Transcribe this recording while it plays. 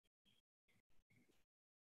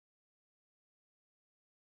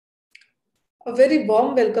A very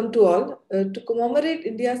warm welcome to all. To commemorate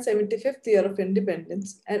India's 75th year of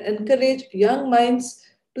independence and encourage young minds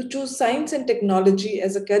to choose science and technology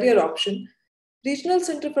as a career option, Regional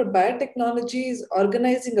Center for Biotechnology is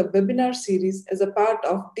organizing a webinar series as a part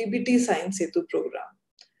of TBT Science Setu program.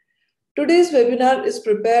 Today's webinar is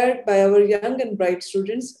prepared by our young and bright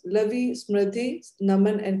students, Lavi, Smriti,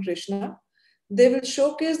 Naman, and Krishna. They will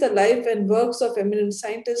showcase the life and works of eminent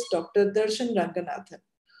scientist Dr. Darshan Ranganathan,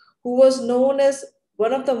 who was known as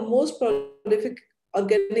one of the most prolific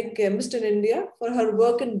organic chemists in India for her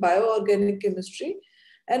work in bioorganic chemistry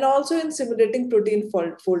and also in simulating protein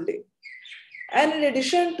folding. And in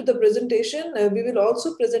addition to the presentation, we will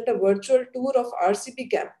also present a virtual tour of RCB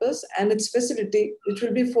campus and its facility, which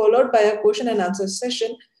will be followed by a question and answer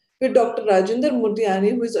session with Dr. Rajinder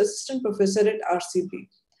Murtiani, who is assistant professor at RCB.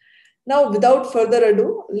 Now, without further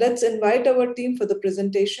ado, let's invite our team for the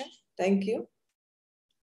presentation. Thank you.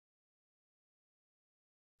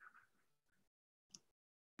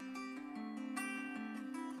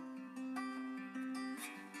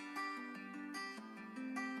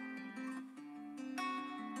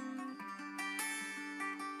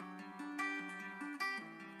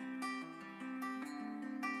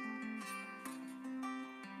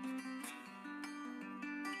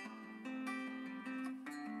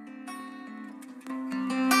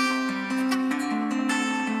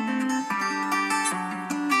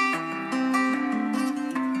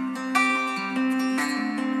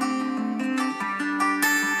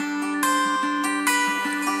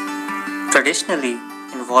 Traditionally,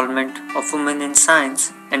 involvement of women in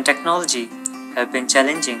science and technology have been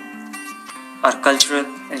challenging. Our cultural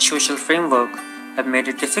and social framework have made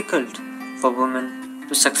it difficult for women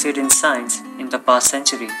to succeed in science in the past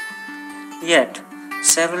century. Yet,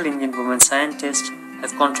 several Indian women scientists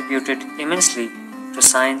have contributed immensely to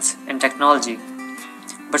science and technology.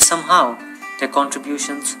 But somehow, their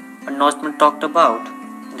contributions are not been talked about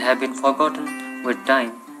and have been forgotten with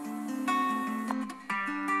time.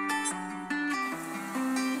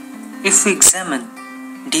 If we examine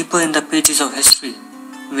deeper in the pages of history,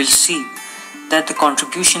 we will see that the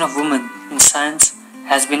contribution of women in science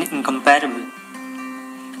has been incomparable.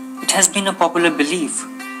 It has been a popular belief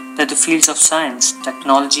that the fields of science,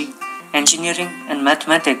 technology, engineering, and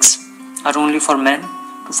mathematics are only for men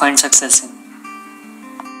to find success in.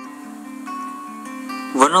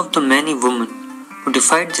 One of the many women who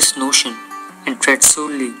defied this notion and tread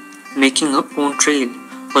solely, making her own trail,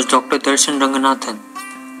 was Dr. Darshan Ranganathan.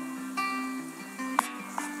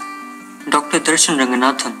 Dr. Darshan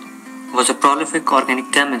Ranganathan was a prolific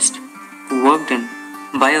organic chemist who worked in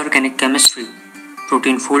bioorganic chemistry,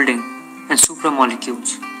 protein folding, and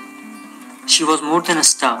supramolecules. She was more than a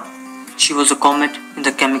star, she was a comet in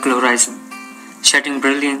the chemical horizon, shedding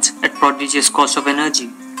brilliance at prodigious cost of energy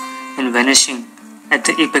and vanishing at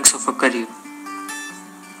the apex of her career.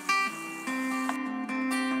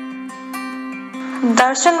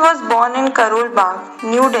 Darshan was born in Karol Bagh,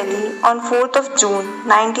 New Delhi on 4th of June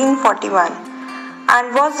 1941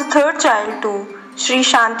 and was the third child to Sri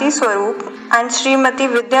Shanti Swaroop and Srimati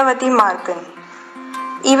Vidyavati Markan.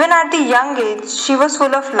 Even at the young age, she was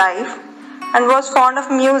full of life and was fond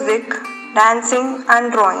of music, dancing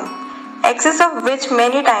and drawing, excess of which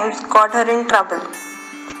many times got her in trouble.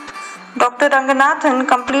 Dr. Ranganathan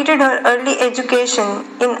completed her early education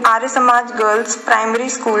in Arya Samaj Girls Primary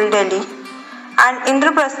School, Delhi, and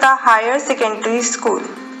Indraprastha Higher Secondary School.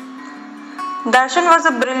 Darshan was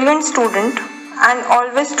a brilliant student and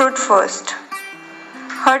always stood first.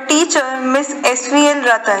 Her teacher, Miss S.V.L.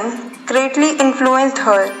 Ratan, greatly influenced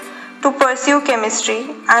her to pursue chemistry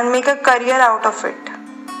and make a career out of it.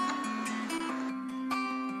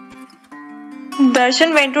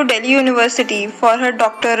 Darshan went to Delhi University for her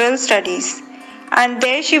doctoral studies, and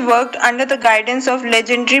there she worked under the guidance of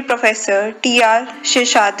legendary Professor T.R.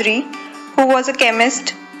 Sheshadri, who was a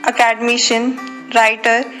chemist, academician,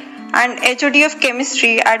 writer, and HOD of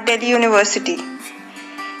chemistry at Delhi University.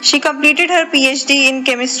 She completed her PhD in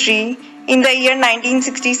chemistry in the year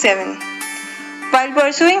 1967. While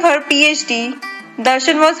pursuing her PhD,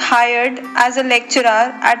 Darshan was hired as a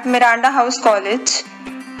lecturer at Miranda House College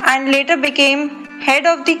and later became head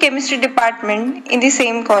of the chemistry department in the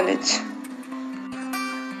same college.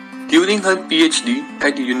 During her PhD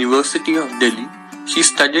at the University of Delhi, she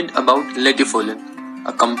studied about lentifolin,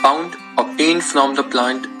 a compound obtained from the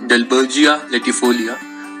plant Dalbergia lentifolia,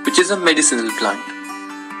 which is a medicinal plant.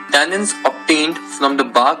 Tannins obtained from the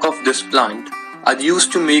bark of this plant are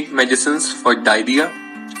used to make medicines for diarrhea,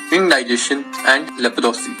 indigestion, and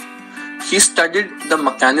leprosy. She studied the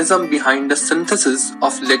mechanism behind the synthesis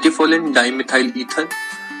of lentifolin dimethyl ether,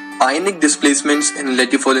 ionic displacements in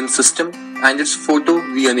lentifolin system, and its photo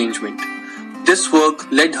rearrangement. This work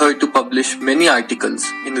led her to publish many articles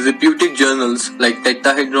in reputed journals like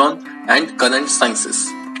Tetrahedron and Current Sciences.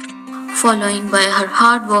 Following by her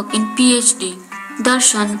hard work in PhD,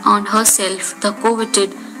 Darshan earned herself the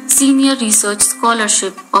coveted Senior Research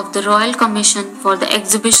Scholarship of the Royal Commission for the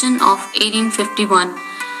Exhibition of 1851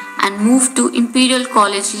 and moved to Imperial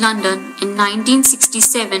College London in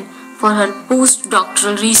 1967 for her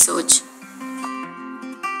postdoctoral research.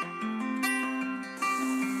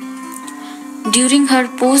 During her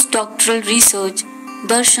postdoctoral research,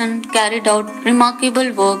 Darshan carried out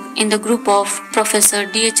remarkable work in the group of Professor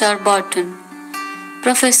D.H.R. Barton.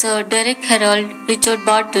 Professor Derek Harold Richard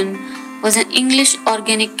Barton was an English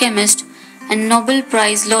organic chemist and Nobel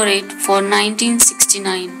Prize laureate for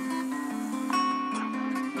 1969.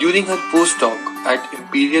 During her postdoc at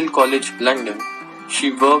Imperial College London,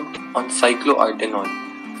 she worked on cycloartenol,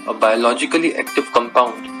 a biologically active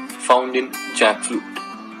compound found in jackfruit.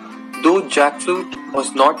 Though jackfruit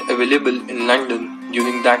was not available in London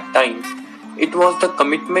during that time, it was the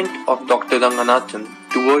commitment of Dr. Ranganathan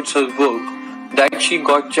towards her work that she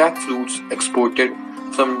got jackfruits exported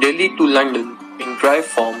from Delhi to London in dry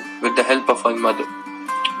form with the help of her mother.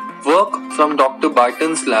 Work from Dr.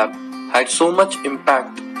 Barton's lab had so much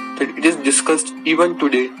impact that it is discussed even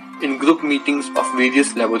today in group meetings of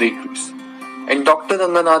various laboratories. And Dr.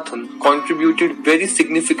 Ranganathan contributed very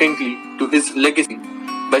significantly to his legacy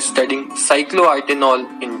by studying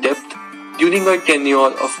cycloartenol in depth during her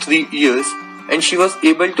tenure of 3 years, and she was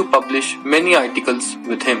able to publish many articles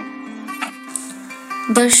with him.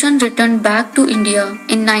 Darshan returned back to India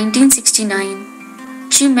in 1969.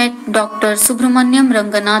 She met Dr. Subramaniam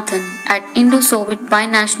Ranganathan at Indo-Soviet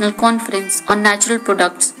Binational Conference on Natural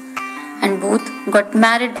Products, and both got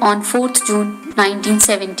married on 4th June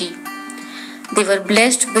 1970. They were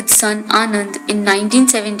blessed with son Anand in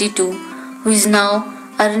 1972, who is now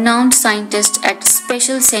a renowned scientist at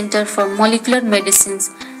Special Center for Molecular Medicine's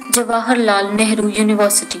Jawaharlal Nehru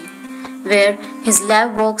University, where his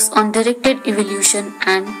lab works on directed evolution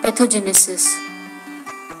and pathogenesis.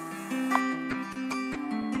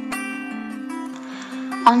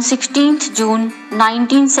 On 16th June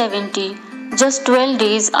 1970, just 12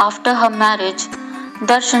 days after her marriage,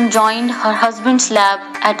 Darshan joined her husband's lab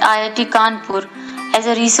at IIT Kanpur as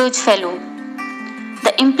a research fellow.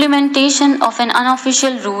 The implementation of an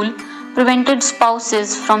unofficial rule prevented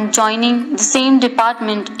spouses from joining the same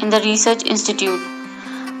department in the research institute,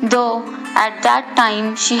 though at that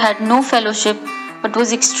time she had no fellowship but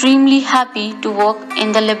was extremely happy to work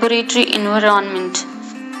in the laboratory environment.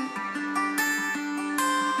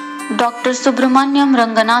 Dr. Subramaniam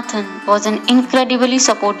Ranganathan was an incredibly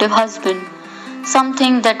supportive husband,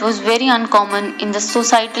 something that was very uncommon in the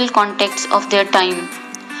societal context of their time.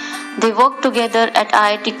 They worked together at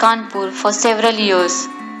IIT Kanpur for several years.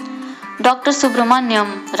 Dr.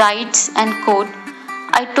 Subramaniam writes and quote,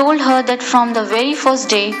 "I told her that from the very first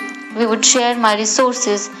day we would share my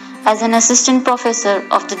resources as an assistant professor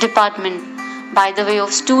of the department by the way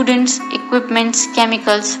of students, equipments,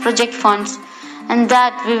 chemicals, project funds, and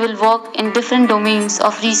that we will work in different domains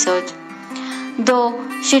of research." Though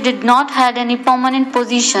she did not have any permanent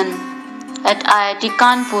position at IIT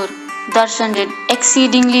Kanpur, Darshan did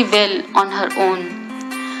exceedingly well on her own.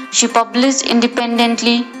 She published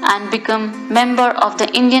independently and became member of the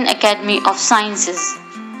Indian Academy of Sciences.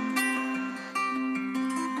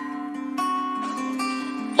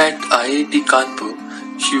 At IIT Kanpur,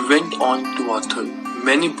 she went on to author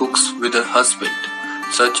many books with her husband,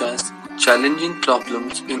 such as Challenging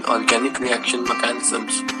Problems in Organic Reaction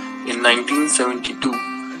Mechanisms in 1972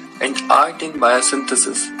 and Art in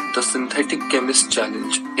Biosynthesis, The Synthetic Chemist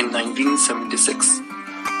Challenge in 1976.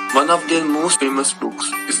 One of their most famous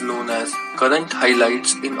books is known as Current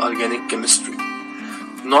Highlights in Organic Chemistry.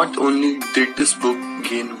 Not only did this book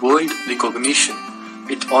gain world recognition,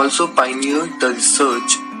 it also pioneered the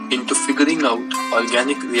research into figuring out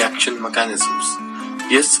organic reaction mechanisms.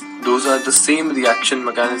 Yes, those are the same reaction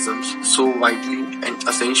mechanisms so widely and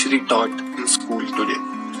essentially taught in school today.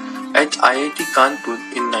 At IIT Kanpur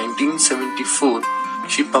in 1974,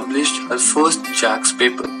 she published her first JAX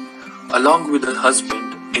paper, along with her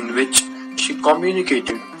husband, in which she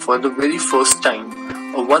communicated for the very first time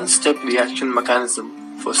a one-step reaction mechanism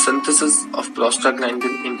for synthesis of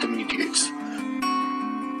prostaglandin intermediates.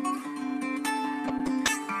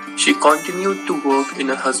 She continued to work in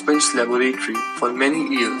her husband's laboratory for many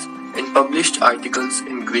years and published articles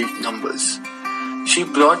in great numbers. She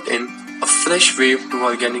brought in a fresh wave to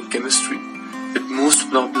organic chemistry, with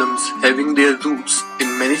most problems having their roots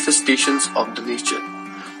in manifestations of the nature.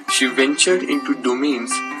 She ventured into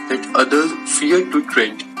domains that others feared to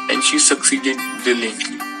tread and she succeeded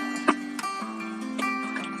brilliantly.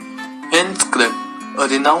 Hans Krebs, a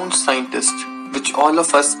renowned scientist which all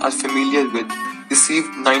of us are familiar with, received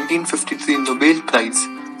 1953 Nobel Prize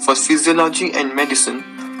for Physiology and Medicine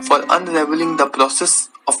for unraveling the process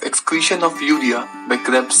of excretion of urea by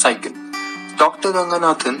Krebs cycle. Dr.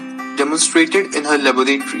 Ranganathan demonstrated in her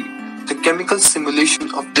laboratory the chemical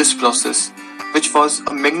simulation of this process, which was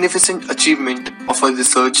a magnificent achievement of her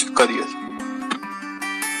research career.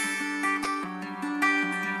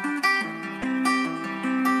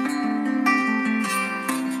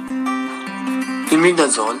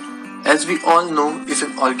 Imidazole, as we all know, is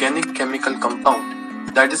an organic chemical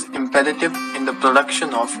compound that is imperative in the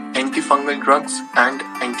production of antifungal drugs and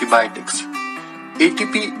antibiotics.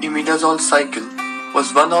 ATP imidazole cycle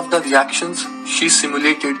was one of the reactions she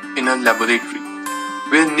simulated in her laboratory,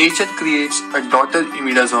 where nature creates a daughter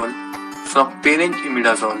imidazole from parent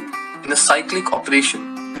imidazole in a cyclic operation,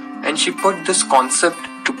 and she put this concept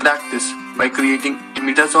to practice by creating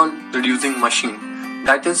imidazole producing machine,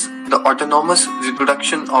 that is, the autonomous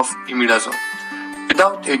reproduction of imidazole.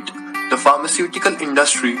 Without it, the pharmaceutical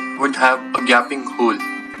industry would have a gaping hole.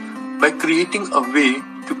 By creating a way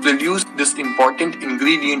to produce this important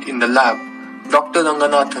ingredient in the lab, Dr.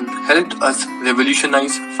 Ranganathan helped us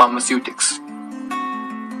revolutionize pharmaceutics.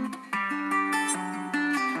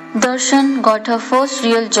 Darshan got her first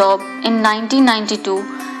real job in 1992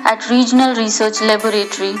 at Regional Research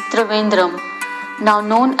Laboratory Trivandrum, now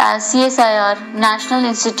known as CSIR National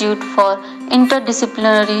Institute for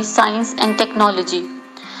Interdisciplinary Science and Technology.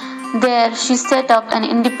 There, she set up an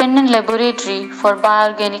independent laboratory for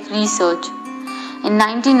bioorganic research. In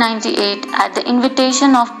 1998, at the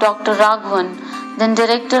invitation of Dr. Raghavan, then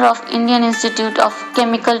director of Indian Institute of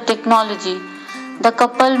Chemical Technology, the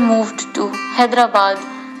couple moved to Hyderabad,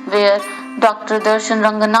 where Dr. Darshan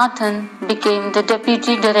Ranganathan became the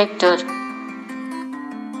deputy director.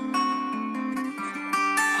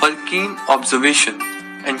 Her keen observation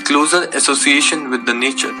and closer association with the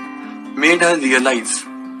nature made her realize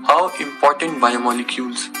how important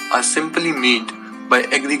biomolecules are simply made by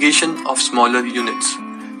aggregation of smaller units.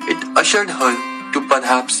 It ushered her to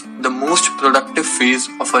perhaps the most productive phase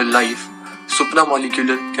of her life,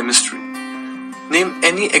 supramolecular chemistry. Name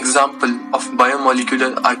any example of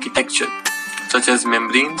biomolecular architecture, such as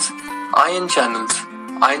membranes, ion channels,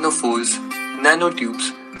 ionophores,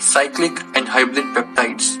 nanotubes, cyclic and hybrid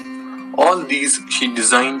peptides. All these she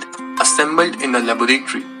designed, assembled in a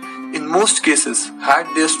laboratory, in most cases had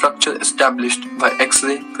their structure established by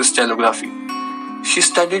X-ray crystallography. She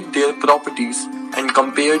studied their properties and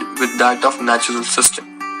compared with that of natural system.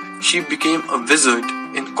 She became a wizard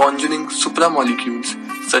in conjuring supramolecules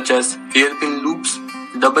such as hairpin loops,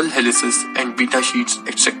 double helices and beta sheets,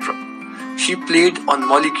 etc. She played on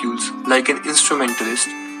molecules like an instrumentalist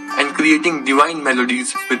and creating divine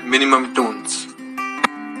melodies with minimum tones.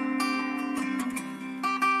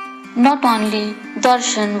 Not only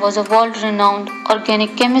Darshan was a world-renowned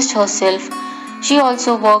organic chemist herself, she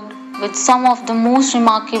also worked with some of the most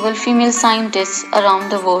remarkable female scientists around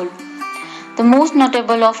the world. The most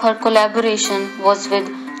notable of her collaboration was with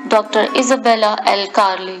Dr. Isabella L.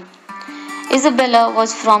 Carley. Isabella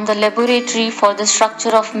was from the Laboratory for the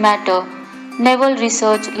Structure of Matter, Naval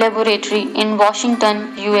Research Laboratory in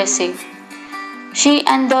Washington, USA. She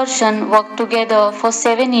and Darshan worked together for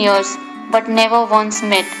 7 years but never once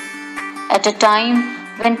met. At a time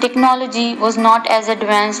when technology was not as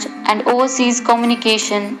advanced and overseas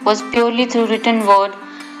communication was purely through written word,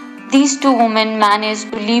 these two women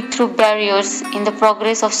managed to leap through barriers in the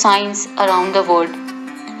progress of science around the world.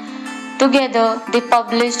 Together, they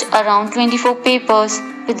published around 24 papers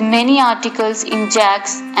with many articles in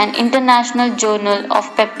JACS, an international journal of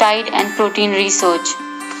peptide and protein research.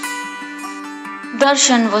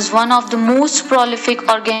 Darshan was one of the most prolific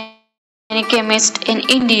organic chemists in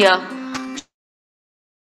India.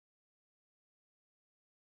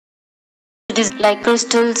 Like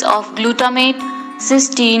crystals of glutamate,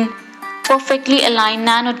 cysteine, perfectly aligned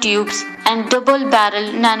nanotubes and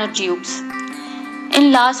double-barrel nanotubes.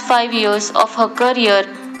 In last 5 years of her career,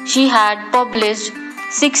 she had published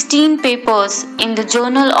 16 papers in the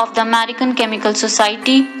Journal of the American Chemical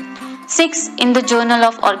Society, 6 in the Journal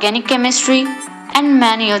of Organic Chemistry, and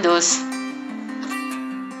many others.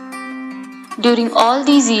 During all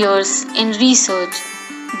these years in research,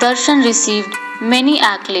 Darshan received many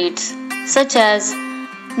accolades, such as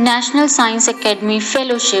National Science Academy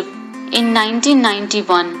Fellowship in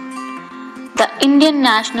 1991, the Indian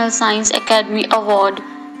National Science Academy Award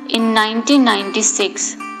in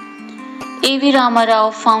 1996, A.V.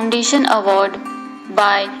 Ramarao Foundation Award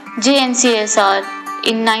by JNCSR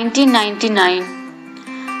in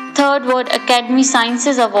 1999, Third World Academy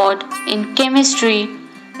Sciences Award in Chemistry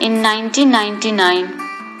in 1999.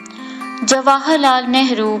 Jawaharlal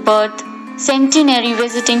Nehru Birth Centenary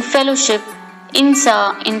Visiting Fellowship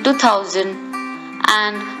INSA in 2000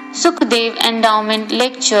 and Sukhdev Endowment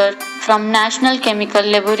Lecture from National Chemical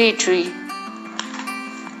Laboratory.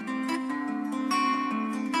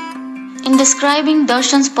 In describing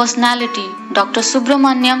Darshan's personality, Dr.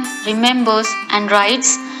 Subramaniam remembers and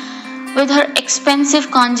writes, with her expensive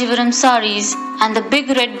Kanjivaram saris and the big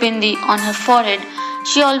red bindi on her forehead,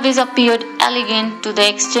 she always appeared elegant to the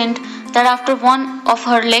extent that after one of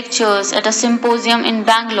her lectures at a symposium in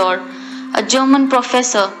Bangalore, a German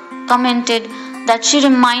professor commented that she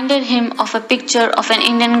reminded him of a picture of an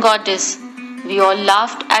Indian goddess. We all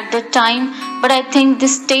laughed at the time, but I think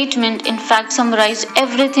this statement in fact summarized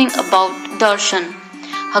everything about Darshan.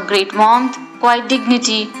 Her great warmth, quiet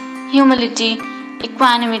dignity, humility,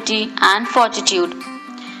 equanimity, and fortitude.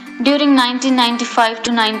 During 1995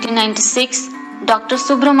 to 1996, Dr.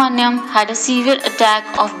 Subramaniam had a severe attack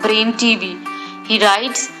of brain TB. He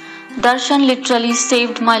writes, Darshan literally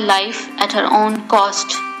saved my life at her own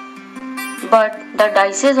cost. But the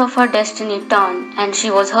dices of her destiny turned and she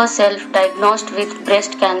was herself diagnosed with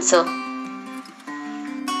breast cancer.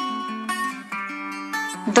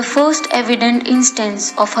 The first evident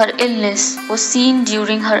instance of her illness was seen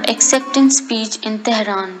during her acceptance speech in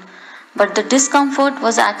Tehran, but the discomfort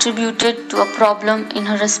was attributed to a problem in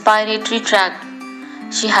her respiratory tract.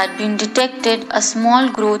 She had been detected a small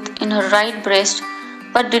growth in her right breast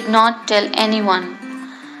but did not tell anyone.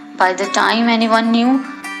 By the time anyone knew,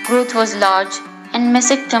 growth was large and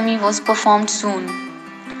mastectomy was performed soon.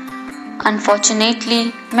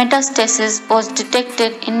 Unfortunately, metastasis was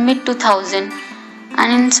detected in mid-2000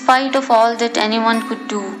 and in spite of all that anyone could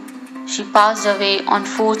do, she passed away on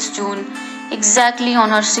 4th June, exactly on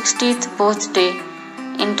her 60th birthday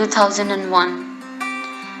in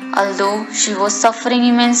 2001. Although she was suffering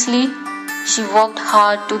immensely, she worked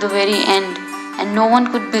hard to the very end, and no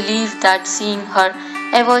one could believe that seeing her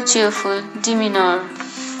ever cheerful demeanor.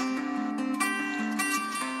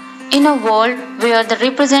 In a world where the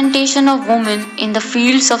representation of women in the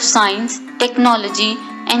fields of science, technology,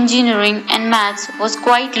 engineering, and maths was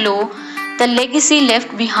quite low, the legacy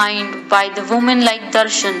left behind by the women like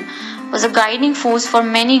Darshan was a guiding force for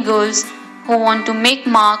many girls who want to make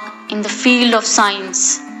mark in the field of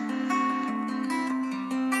science.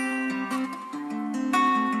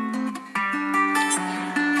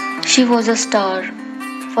 She was a star.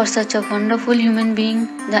 For such a wonderful human being,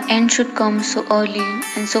 the end should come so early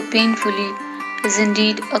and so painfully is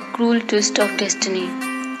indeed a cruel twist of destiny.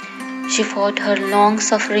 She fought her long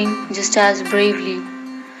suffering just as bravely.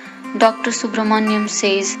 Dr. Subramaniam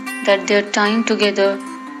says that their time together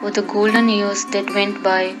were the golden years that went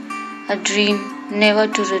by, a dream never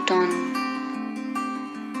to return.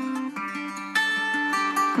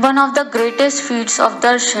 One of the greatest feats of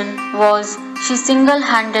Darshan was she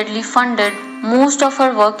single-handedly funded most of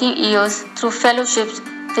her working years through fellowships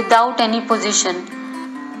without any position.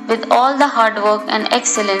 With all the hard work and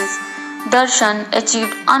excellence, Darshan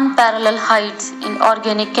achieved unparalleled heights in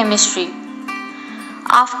organic chemistry.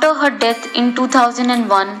 After her death in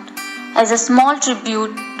 2001, as a small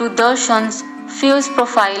tribute to Darshan's fierce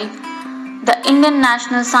profile, the Indian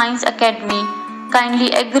National Science Academy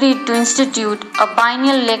kindly agreed to institute a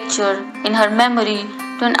biennial lecture in her memory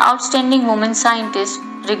to an outstanding woman scientist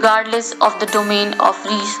regardless of the domain of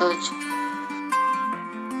research.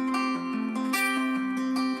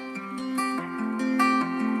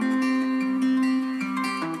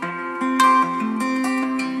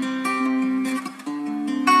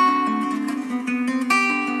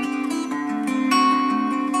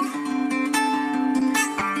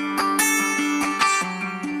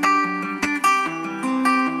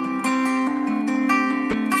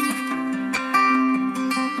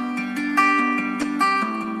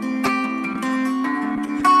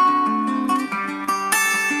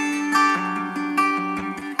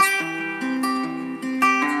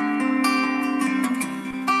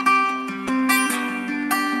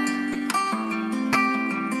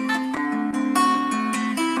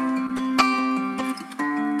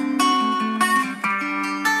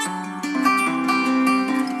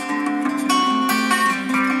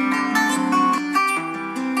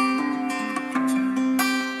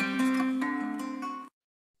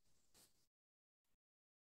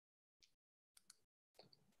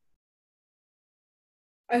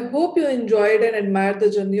 I hope you enjoyed and admired the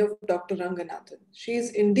journey of Dr. Ranganathan. She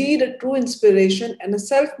is indeed a true inspiration and a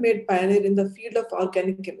self made pioneer in the field of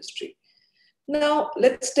organic chemistry. Now,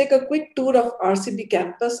 let's take a quick tour of RCB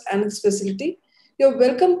campus and its facility. You're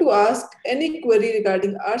welcome to ask any query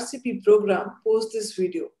regarding RCP program post this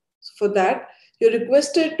video. So for that, you're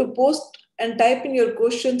requested to post and type in your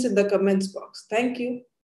questions in the comments box. Thank you.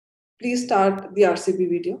 Please start the RCB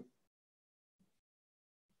video.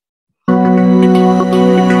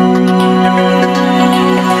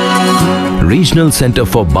 Regional Center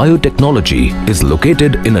for Biotechnology is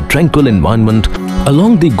located in a tranquil environment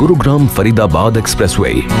along the Gurugram Faridabad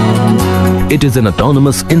Expressway. It is an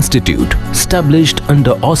autonomous institute established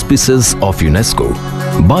under auspices of UNESCO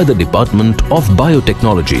by the Department of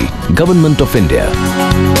Biotechnology, Government of India.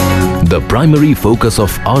 The primary focus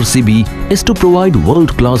of RCB is to provide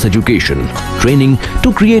world-class education, training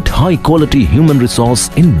to create high-quality human resource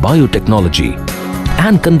in biotechnology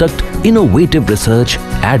and conduct innovative research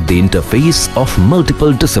at the interface of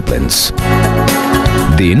multiple disciplines.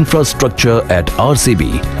 The infrastructure at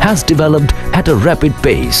RCB has developed at a rapid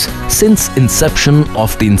pace since inception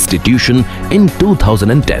of the institution in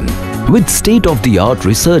 2010, with state-of-the-art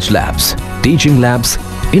research labs, teaching labs,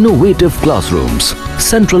 innovative classrooms,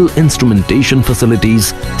 central instrumentation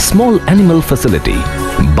facilities, small animal facility,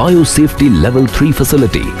 biosafety level 3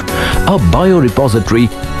 facility, a biorepository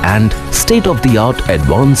and state-of-the-art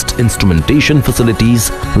advanced instrumentation facilities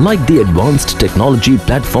like the Advanced Technology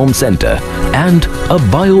Platform Center and a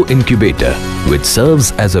bio-incubator which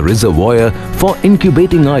serves as a reservoir for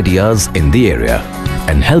incubating ideas in the area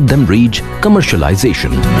and help them reach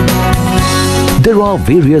commercialization. There are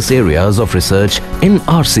various areas of research in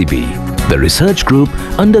RCB. The research group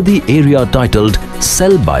under the area titled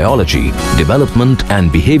Cell Biology, Development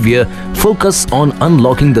and Behavior focus on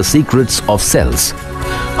unlocking the secrets of cells,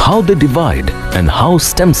 how they divide and how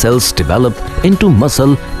stem cells develop into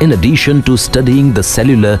muscle, in addition to studying the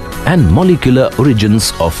cellular and molecular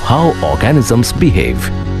origins of how organisms behave.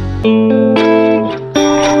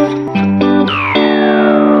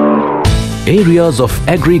 Areas of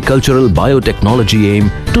agricultural biotechnology aim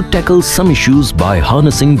to tackle some issues by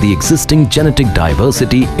harnessing the existing genetic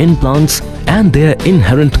diversity in plants and their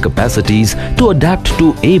inherent capacities to adapt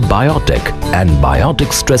to abiotic and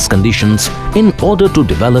biotic stress conditions in order to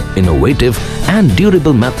develop innovative and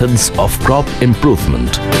durable methods of crop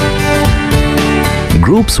improvement.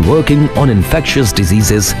 Groups working on infectious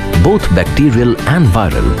diseases, both bacterial and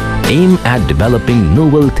viral, aim at developing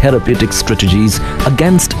novel therapeutic strategies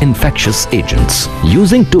against infectious agents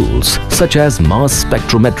using tools such as mass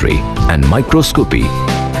spectrometry and microscopy.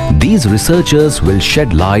 These researchers will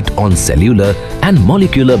shed light on cellular and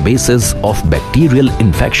molecular basis of bacterial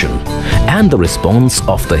infection and the response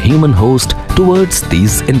of the human host towards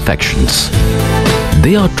these infections.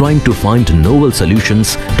 They are trying to find novel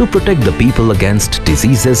solutions to protect the people against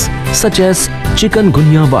diseases such as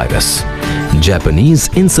chikungunya virus, Japanese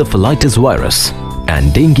encephalitis virus,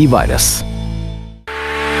 and dengue virus.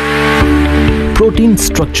 Protein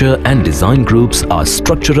structure and design groups are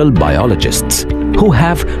structural biologists who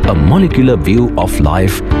have a molecular view of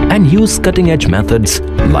life and use cutting-edge methods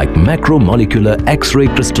like macromolecular X-ray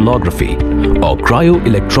crystallography or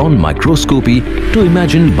cryo-electron microscopy to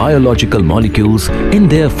imagine biological molecules in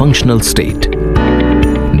their functional state.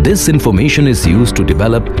 This information is used to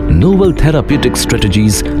develop novel therapeutic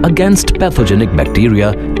strategies against pathogenic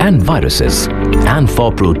bacteria and viruses, and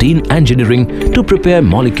for protein engineering to prepare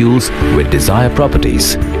molecules with desired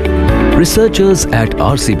properties. Researchers at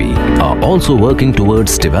RCB are also working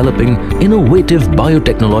towards developing innovative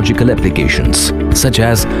biotechnological applications such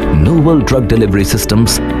as novel drug delivery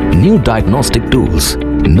systems, new diagnostic tools,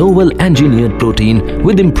 novel engineered protein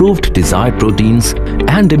with improved desired proteins,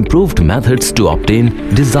 and improved methods to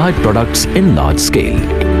obtain desired products in large scale.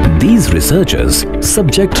 These researchers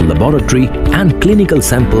subject laboratory and clinical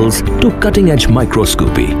samples to cutting-edge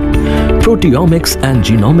microscopy, proteomics and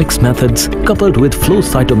genomics methods coupled with flow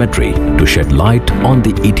cytometry to shed light on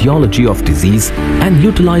the etiology of disease and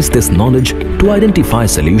utilize this knowledge to identify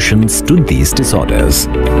solutions to these disorders.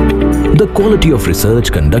 The quality of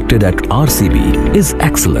research conducted at RCB is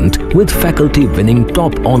excellent, with faculty winning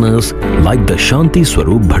top honors like the Shanti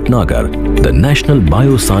Swarup Bhatnagar, the National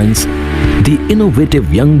Bioscience, the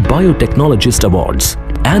Innovative Young Biotechnologist Awards,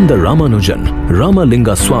 and the Ramanujan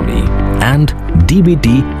Ramalinga Swamy and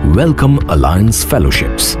DBT Welcome Alliance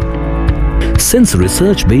Fellowships. Since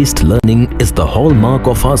research-based learning is the hallmark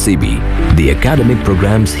of RCB, the academic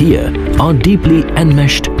programs here are deeply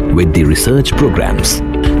enmeshed with the research programs.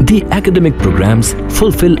 The academic programs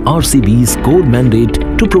fulfill RCB's core mandate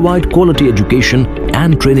to provide quality education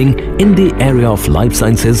and training in the area of life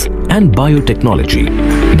sciences and biotechnology.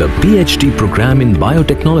 The PhD program in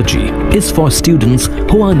biotechnology is for students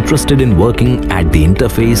who are interested in working at the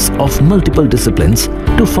interface of multiple disciplines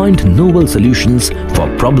to find novel solutions for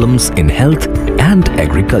problems in health and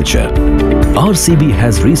agriculture. RCB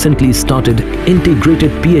has recently started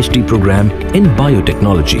integrated PhD program in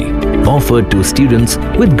biotechnology, offered to students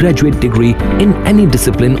with graduate degree in any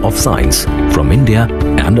discipline of science from India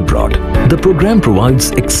and abroad. The program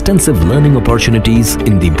provides extensive learning opportunities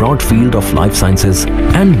in the broad field of life sciences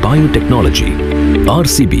and biotechnology.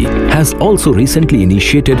 RCB has also recently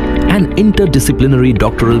initiated an interdisciplinary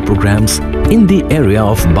doctoral programs in the area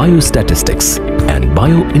of biostatistics and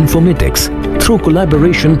bioinformatics through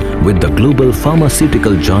collaboration with the global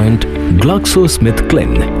pharmaceutical giant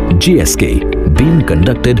GlaxoSmithKline (GSK), being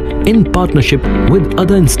conducted in partnership with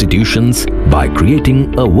other institutions by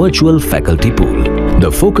creating a virtual faculty pool.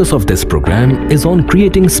 The focus of this program is on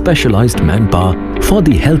creating specialized manpower for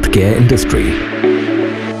the healthcare industry.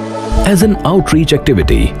 As an outreach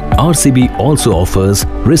activity, RCB also offers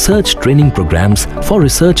research training programs for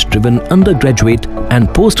research-driven undergraduate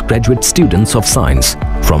and postgraduate students of science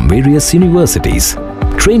from various universities.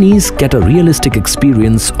 Trainees get a realistic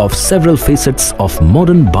experience of several facets of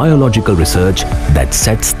modern biological research that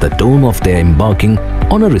sets the tone of their embarking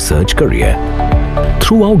on a research career.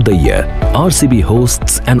 Throughout the year, RCB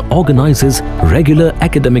hosts and organizes regular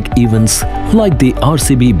academic events like the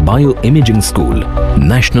RCB Bioimaging School,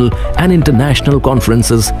 national and international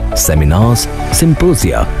conferences, seminars,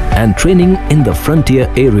 symposia, and training in the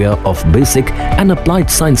frontier area of basic and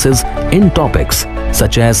applied sciences in topics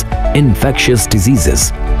such as infectious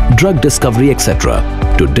diseases, drug discovery, etc.,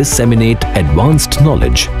 to disseminate advanced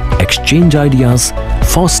knowledge, exchange ideas,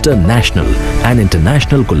 foster national and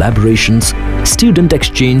international collaborations, student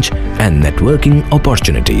exchange, and networking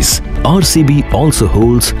opportunities. RCB also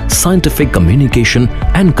holds scientific communication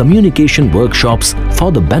and communication workshops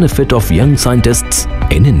for the benefit of young scientists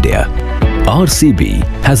in India. RCB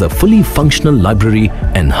has a fully functional library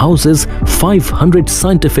and houses 500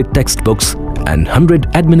 scientific textbooks and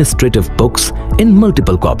 100 administrative books in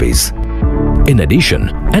multiple copies. In addition,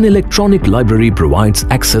 an electronic library provides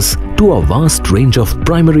access to a vast range of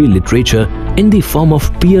primary literature in the form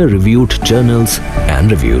of peer-reviewed journals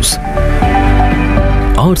and reviews.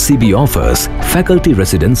 RCB offers faculty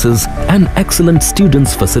residences and excellent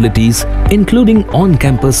students' facilities, including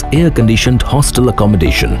on-campus air-conditioned hostel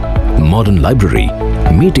accommodation, modern library,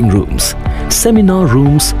 meeting rooms, seminar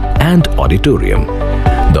rooms, and auditorium.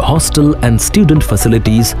 The hostel and student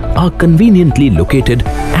facilities are conveniently located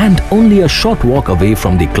and only a short walk away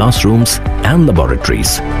from the classrooms and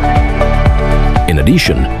laboratories. In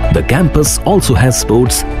addition, the campus also has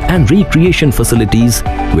sports and recreation facilities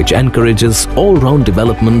which encourages all-round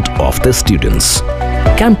development of the students.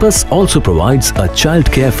 Campus also provides a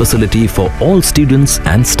childcare facility for all students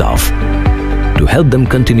and staff to help them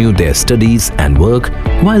continue their studies and work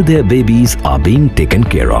while their babies are being taken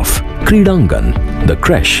care of. Kridangan, the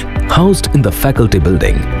creche housed in the faculty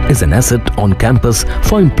building, is an asset on campus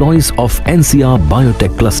for employees of NCR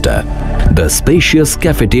Biotech Cluster. The spacious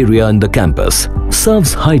cafeteria in the campus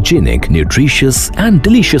serves hygienic, nutritious and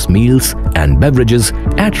delicious meals and beverages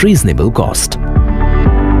at reasonable cost.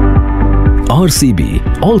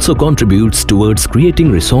 RCB also contributes towards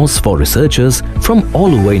creating resource for researchers from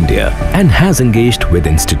all over India and has engaged with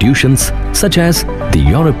institutions such as the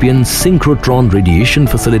European Synchrotron Radiation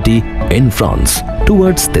Facility in France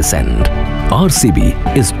towards this end.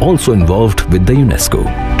 RCB is also involved with the UNESCO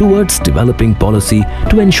towards developing policy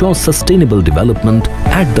to ensure sustainable development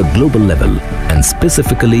at the global level and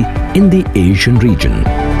specifically in the Asian region.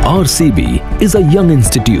 RCB is a young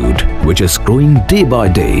institute which is growing day by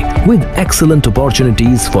day with excellent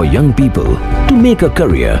opportunities for young people to make a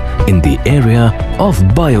career in the area of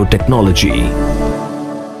biotechnology.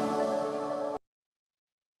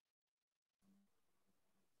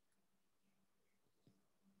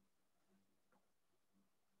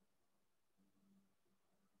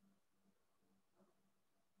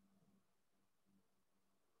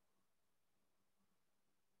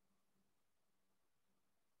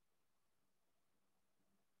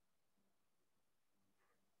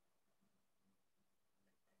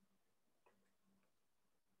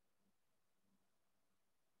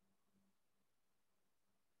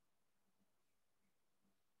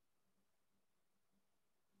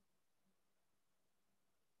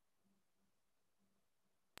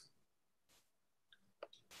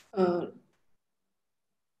 Uh,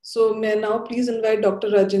 so may I now please invite Dr.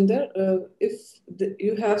 Rajinder. If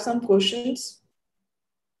you have some questions,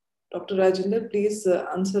 Dr. Rajinder, please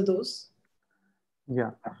answer those.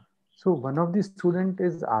 Yeah. So one of the student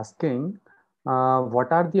is asking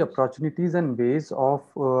What are the opportunities and ways of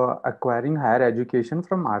acquiring higher education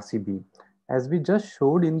from RCB? As we just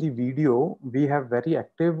showed in the video, we have very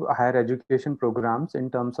active higher education programs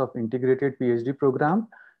in terms of integrated PhD program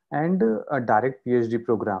and a direct PhD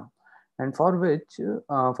program. And for which,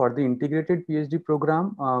 for the integrated PhD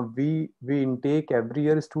program, we intake every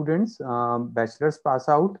year students, bachelor's pass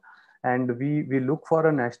out, and we look for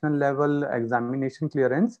a national level examination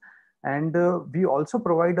clearance, and we also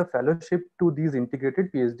provide a fellowship to these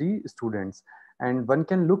integrated PhD students. And one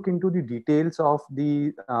can look into the details of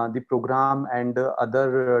the program and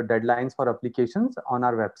other deadlines for applications on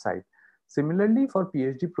our website. Similarly, for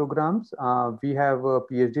PhD programs, we have a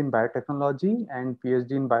PhD in biotechnology and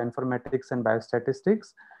PhD in bioinformatics and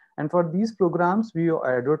biostatistics. And for these programs, we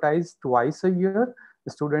advertise twice a year.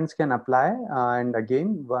 Students can apply, and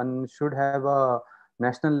again, one should have a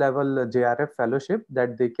national level JRF fellowship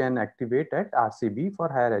that they can activate at RCB for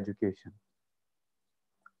higher education.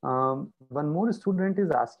 One more student is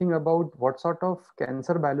asking about what sort of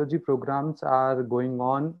cancer biology programs are going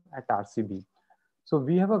on at RCB. So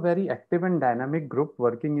we have a very active and dynamic group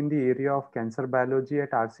working in the area of cancer biology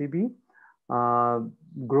at RCB.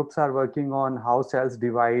 Groups are working on how cells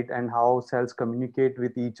divide and how cells communicate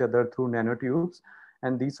with each other through nanotubes.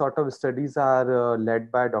 And these sort of studies are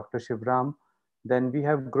led by Dr. Shivram. Then we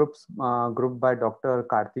have group by Dr.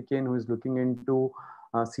 Karthikeyan, who is looking into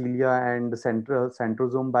cilia and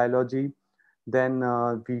centrosome biology. Then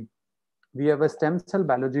we have a stem cell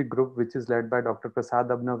biology group, which is led by Dr. Prasad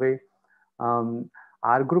Abnave.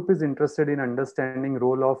 Our group is interested in understanding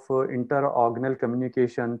role of interorganal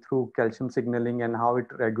communication through calcium signaling and how it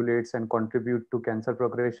regulates and contribute to cancer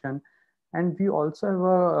progression. And we also have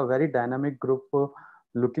a very dynamic group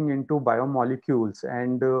looking into biomolecules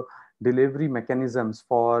and delivery mechanisms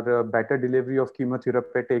for better delivery of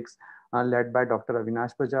chemotherapeutics, led by Dr.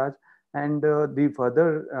 Avinash Bajaj. And the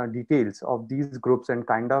further details of these groups and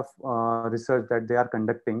kind of research that they are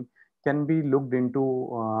conducting can be looked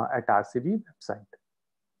into at RCB website.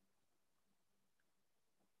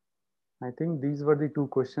 I think these were the two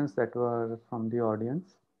questions that were from the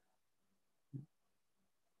audience.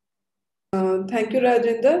 Thank you,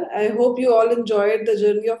 Rajendra. I hope you all enjoyed the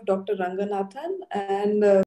journey of Dr. Ranganathan, and